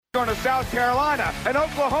going to South Carolina and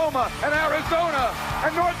Oklahoma and Arizona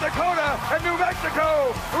and North Dakota and New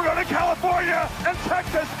Mexico. We're going to California and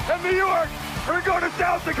Texas and New York. We're going to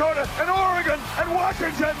South Dakota and Oregon and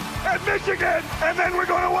Washington and Michigan. And then we're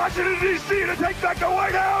going to Washington, D.C. to take back the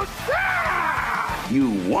White House. Yeah!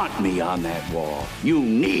 You want me on that wall. You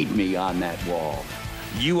need me on that wall.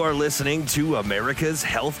 You are listening to America's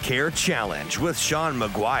Healthcare Challenge with Sean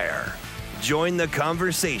McGuire. Join the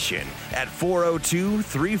conversation at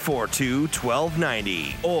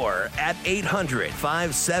 402-342-1290 or at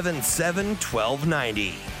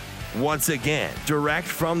 800-577-1290. Once again, direct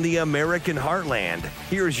from the American heartland,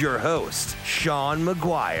 here's your host, Sean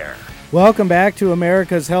McGuire. Welcome back to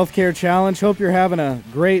America's Healthcare Challenge. Hope you're having a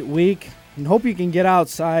great week and hope you can get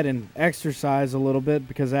outside and exercise a little bit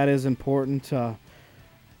because that is important.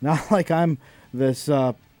 Not like I'm this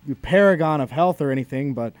paragon of health or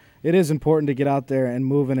anything, but it is important to get out there and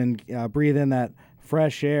moving and breathe in that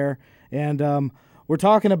fresh air. And we're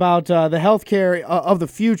talking about the healthcare of the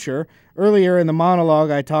future. Earlier in the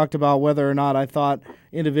monologue, I talked about whether or not I thought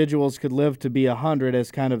individuals could live to be 100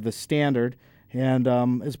 as kind of the standard, and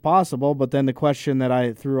it's possible. But then the question that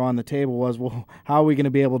I threw on the table was, well, how are we going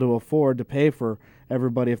to be able to afford to pay for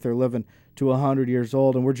everybody if they're living to 100 years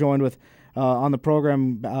old? And we're joined with on the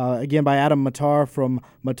program, again, by Adam Matar from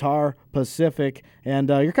Matar Pacific. And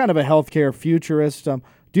you're kind of a healthcare futurist.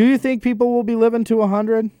 Do you think people will be living to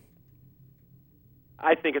 100?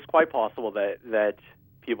 I think it's quite possible that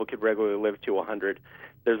people could regularly live to 100.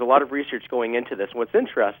 There's a lot of research going into this. And what's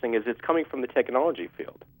interesting is it's coming from the technology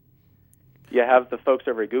field. You have the folks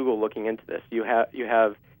over at Google looking into this. You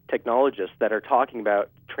have technologists that are talking about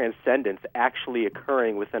transcendence actually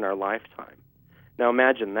occurring within our lifetime. Now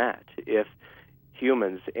imagine that, if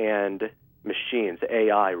humans and machines,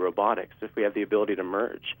 AI, robotics, if we have the ability to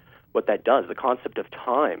merge, what that does, the concept of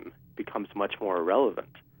time becomes much more irrelevant.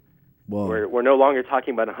 We're no longer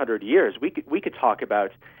talking about 100 years. We could talk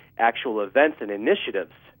about actual events and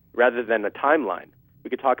initiatives rather than a timeline.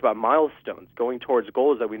 We could talk about milestones, going towards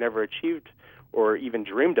goals that we never achieved or even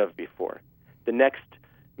dreamed of before. The next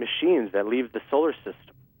machines that leave the solar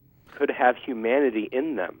system could have humanity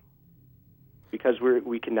in them, because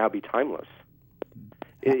we can now be timeless.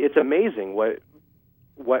 It's amazing what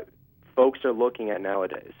folks are looking at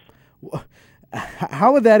nowadays.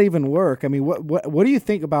 How would that even work? I mean, what do you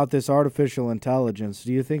think about this artificial intelligence?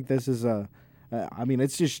 Do you think this is I mean,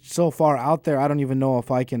 it's just so far out there. I don't even know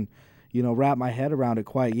if I can, wrap my head around it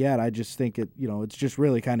quite yet. I just think it's just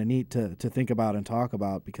really kind of neat to think about and talk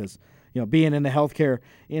about because, being in the healthcare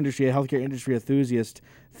industry, a healthcare industry enthusiast,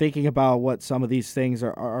 thinking about what some of these things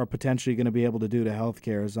are potentially going to be able to do to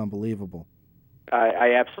healthcare is unbelievable.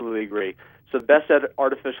 I absolutely agree. So the best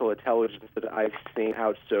artificial intelligence that I've seen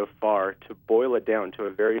out so far, to boil it down to a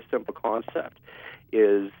very simple concept,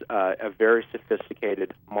 is a very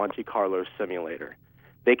sophisticated Monte Carlo simulator.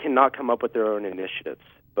 They cannot come up with their own initiatives,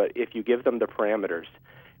 but if you give them the parameters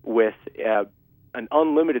with an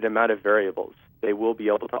unlimited amount of variables, they will be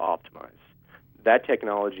able to optimize. That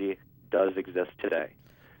technology does exist today.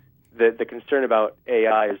 The concern about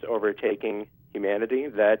AI is overtaking humanity.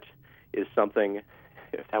 That is something,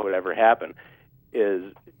 if that would ever happen,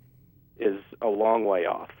 is a long way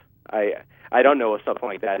off. I don't know if something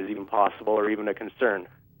like that is even possible or even a concern.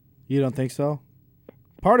 You don't think so?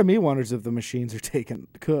 Part of me wonders if the machines are taken.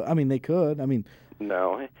 They could.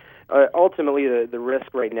 No. Ultimately, the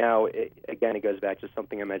risk right now, it goes back to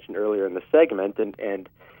something I mentioned earlier in the segment, and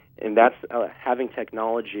that's having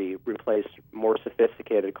technology replace more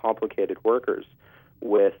sophisticated, complicated workers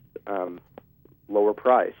with lower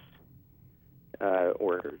price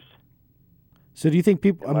workers. So do you think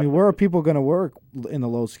people, where are people going to work in the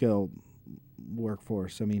low-skilled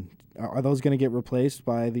workforce? Are those going to get replaced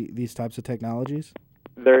by these types of technologies?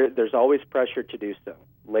 There's always pressure to do so.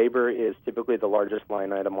 Labor is typically the largest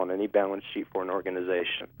line item on any balance sheet for an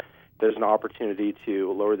organization. There's an opportunity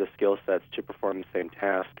to lower the skill sets to perform the same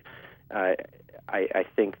task. I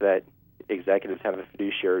think that executives have a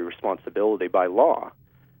fiduciary responsibility by law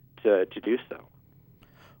to do so.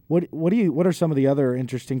 What are some of the other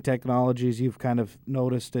interesting technologies you've kind of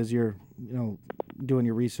noticed as you're doing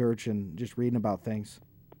your research and just reading about things?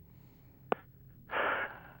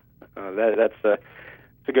 That's a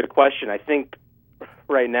good question. I think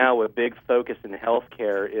right now a big focus in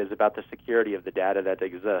healthcare is about the security of the data that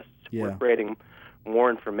exists. Yeah. We're creating more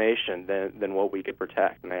information than what we could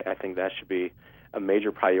protect, and I think that should be a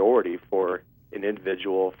major priority for an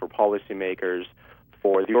individual, for policymakers,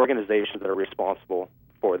 for the organizations that are responsible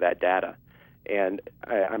for that data. And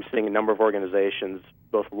I'm seeing a number of organizations,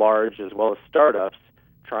 both large as well as startups,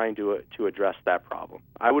 trying to address that problem.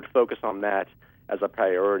 I would focus on that as a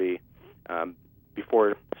priority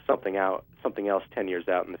before something else 10 years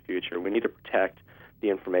out in the future. We need to protect the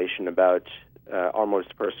information about our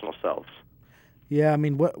most personal selves. Yeah, I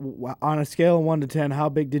mean, what on a scale of 1 to 10, how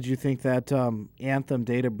big did you think that Anthem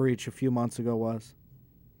data breach a few months ago was?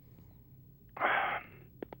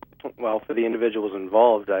 Well, for the individuals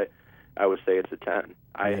involved, I would say it's a 10.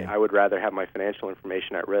 I would rather have my financial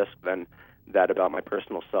information at risk than that about my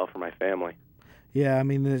personal self or my family. Yeah, I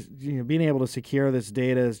mean, being able to secure this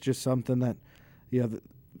data is just something that,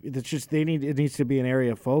 that's just it needs to be an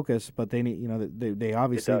area of focus. But they need, they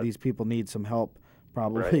obviously these people need some help,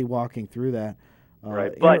 probably walking through that.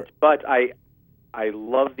 Right, but I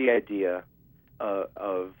love the idea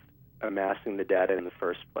of amassing the data in the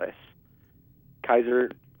first place.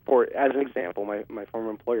 Kaiser, as an example, my former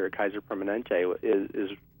employer, Kaiser Permanente, is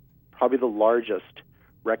probably the largest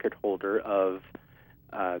record holder of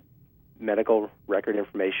medical record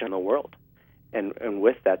information in the world. And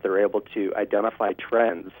with that, they're able to identify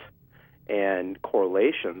trends and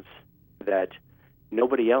correlations that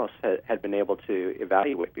nobody else had been able to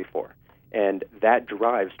evaluate before. And that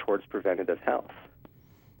drives towards preventative health.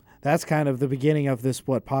 That's kind of the beginning of this,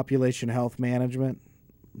 population health management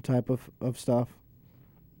type of stuff,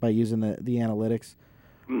 by using the analytics.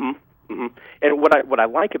 Mm-hmm. Mm-hmm. And what I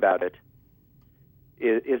like about it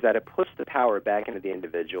is that it puts the power back into the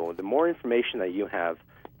individual. The more information that you have,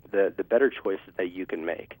 the better choices that you can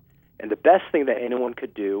make. And the best thing that anyone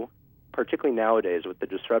could do, particularly nowadays with the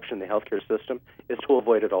disruption in the healthcare system, is to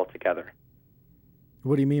avoid it altogether.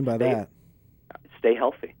 What do you mean by that? Stay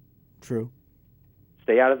healthy. True.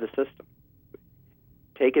 Stay out of the system.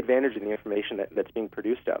 Take advantage of the information that's being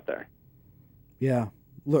produced out there. Yeah.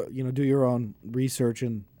 Look, do your own research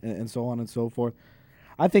and so on and so forth.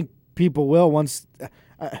 I think people will once,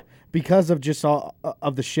 because of just all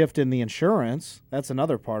of the shift in the insurance. That's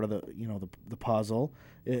another part of the puzzle.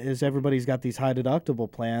 Is everybody's got these high deductible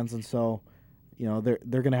plans, and so they're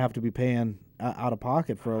going to have to be paying out of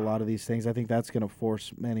pocket for a lot of these things. I think that's going to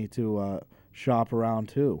force many to shop around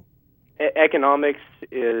too. Economics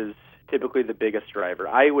is typically the biggest driver.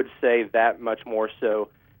 I would say that much more so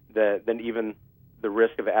than even the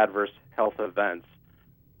risk of adverse health events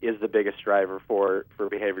is the biggest driver for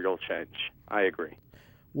behavioral change. I agree.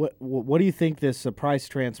 What do you think this price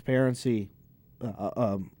transparency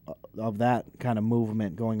of that kind of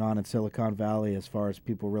movement going on in Silicon Valley, as far as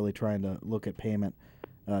people really trying to look at payment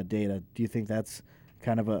data? Do you think that's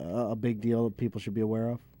kind of a big deal that people should be aware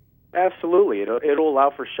of? Absolutely. It'll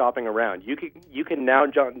allow for shopping around. You can now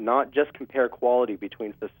not just compare quality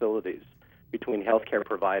between facilities, between healthcare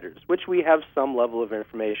providers, which we have some level of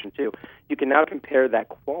information too. You can now compare that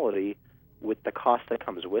quality with the cost that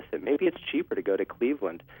comes with it. Maybe it's cheaper to go to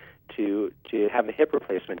Cleveland to have a hip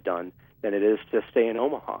replacement done than it is to stay in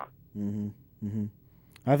Omaha. Mm-hmm. Mm-hmm.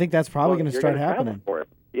 I think that's probably going to start happening. For it.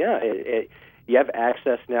 Yeah, you have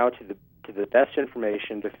access now to the best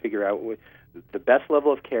information to figure out the best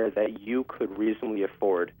level of care that you could reasonably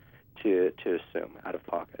afford to assume out of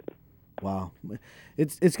pocket. Wow,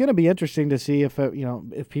 it's going to be interesting to see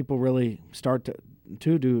if people really start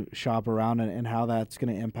to do shop around and how that's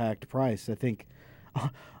going to impact price. I think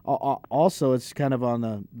also it's kind of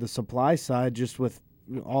on the supply side, just with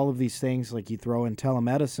all of these things, like you throw in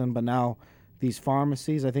telemedicine, but now these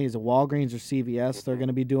pharmacies, I think it's a Walgreens or CVS, they're going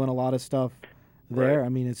to be doing a lot of stuff there. Right. I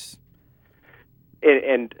mean, it's...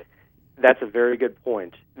 And that's a very good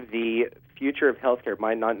point. The future of healthcare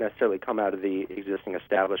might not necessarily come out of the existing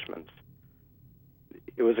establishments.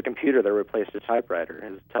 It was a computer that replaced a typewriter.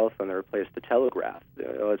 It was a telephone that replaced the telegraph.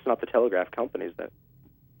 It's not the telegraph companies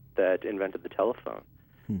that invented the telephone.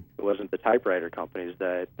 It wasn't the typewriter companies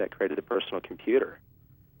that created the personal computer.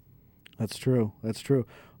 That's true. That's true.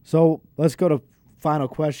 So let's go to final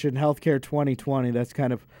question. Healthcare 2020. That's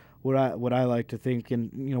kind of what I like to think.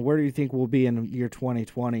 And where do you think we'll be in year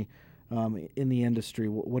 2020 in the industry?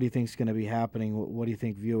 What do you think is going to be happening? What do you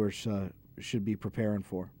think viewers should be preparing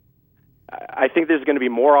for? I think there's going to be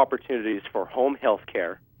more opportunities for home health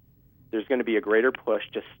care. There's going to be a greater push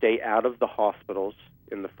to stay out of the hospitals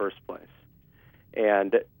in the first place.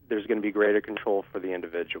 And there's going to be greater control for the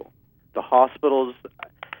individual. The hospitals,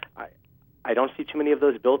 I don't see too many of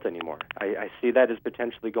those built anymore. I see that as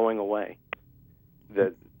potentially going away.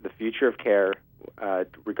 The future of care,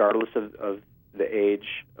 regardless of the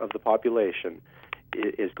age of the population,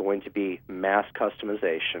 is going to be mass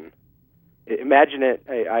customization. Imagine it,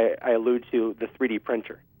 I allude to the 3D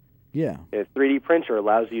printer. Yeah. A 3D printer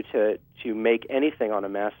allows you to make anything on a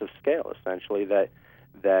massive scale, essentially,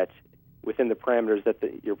 that within the parameters that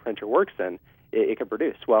your printer works in, it can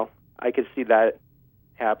produce. Well, I could see that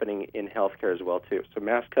happening in healthcare as well, too. So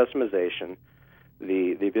mass customization,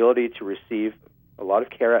 the ability to receive a lot of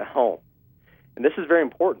care at home. And this is very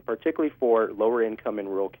important, particularly for lower income and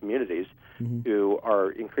rural communities who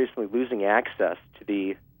are increasingly losing access to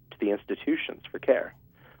the institutions for care.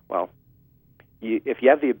 Well, if you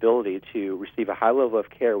have the ability to receive a high level of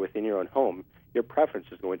care within your own home, your preference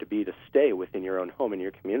is going to be to stay within your own home in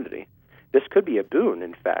your community. This could be a boon,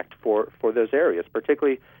 in fact, for those areas,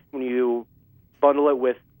 particularly when you bundle it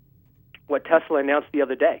with what Tesla announced the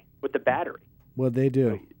other day with the battery. What'd they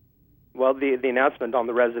do? Well, the announcement on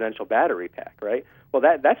the residential battery pack, right? Well,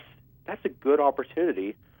 that's a good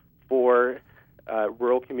opportunity for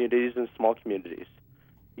rural communities and small communities.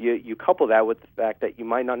 You couple that with the fact that you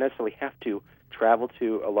might not necessarily have to travel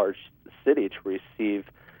to a large city to receive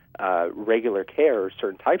regular care or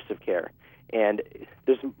certain types of care. And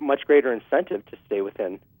there's much greater incentive to stay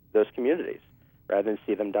within those communities rather than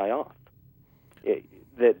see them die off.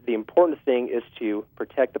 The important thing is to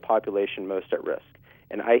protect the population most at risk.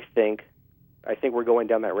 And I think we're going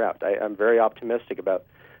down that route. I'm very optimistic about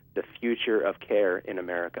the future of care in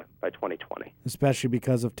America by 2020. Especially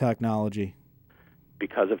because of technology.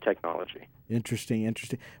 Because of technology. Interesting.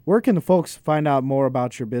 Where can the folks find out more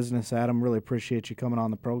about your business, Adam? Really appreciate you coming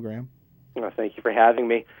on the program. Well, thank you for having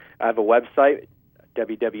me. I have a website,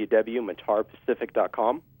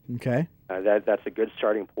 www.matarpacific.com. Okay. That's a good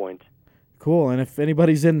starting point. Cool. And if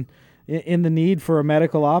anybody's in the need for a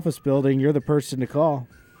medical office building, you're the person to call.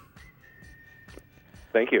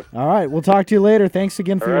 Thank you. All right. We'll talk to you later. Thanks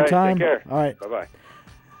again for your time. Take care. All right. Bye-bye.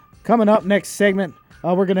 Coming up next segment,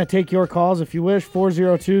 we're going to take your calls if you wish,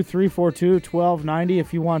 402-342-1290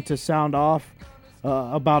 if you want to sound off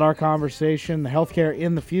about our conversation, the healthcare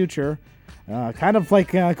in the future, kind of like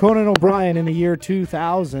Conan O'Brien in the year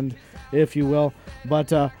 2000, if you will.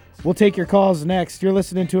 But we'll take your calls next. You're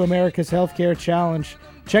listening to America's Healthcare Challenge.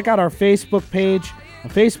 Check out our Facebook page,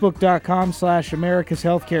 facebook.com/America's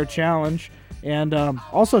Healthcare Challenge. And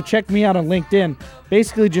also check me out on LinkedIn.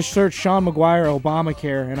 Basically just search Sean McGuire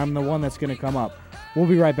Obamacare, and I'm the one that's going to come up. We'll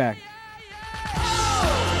be right back.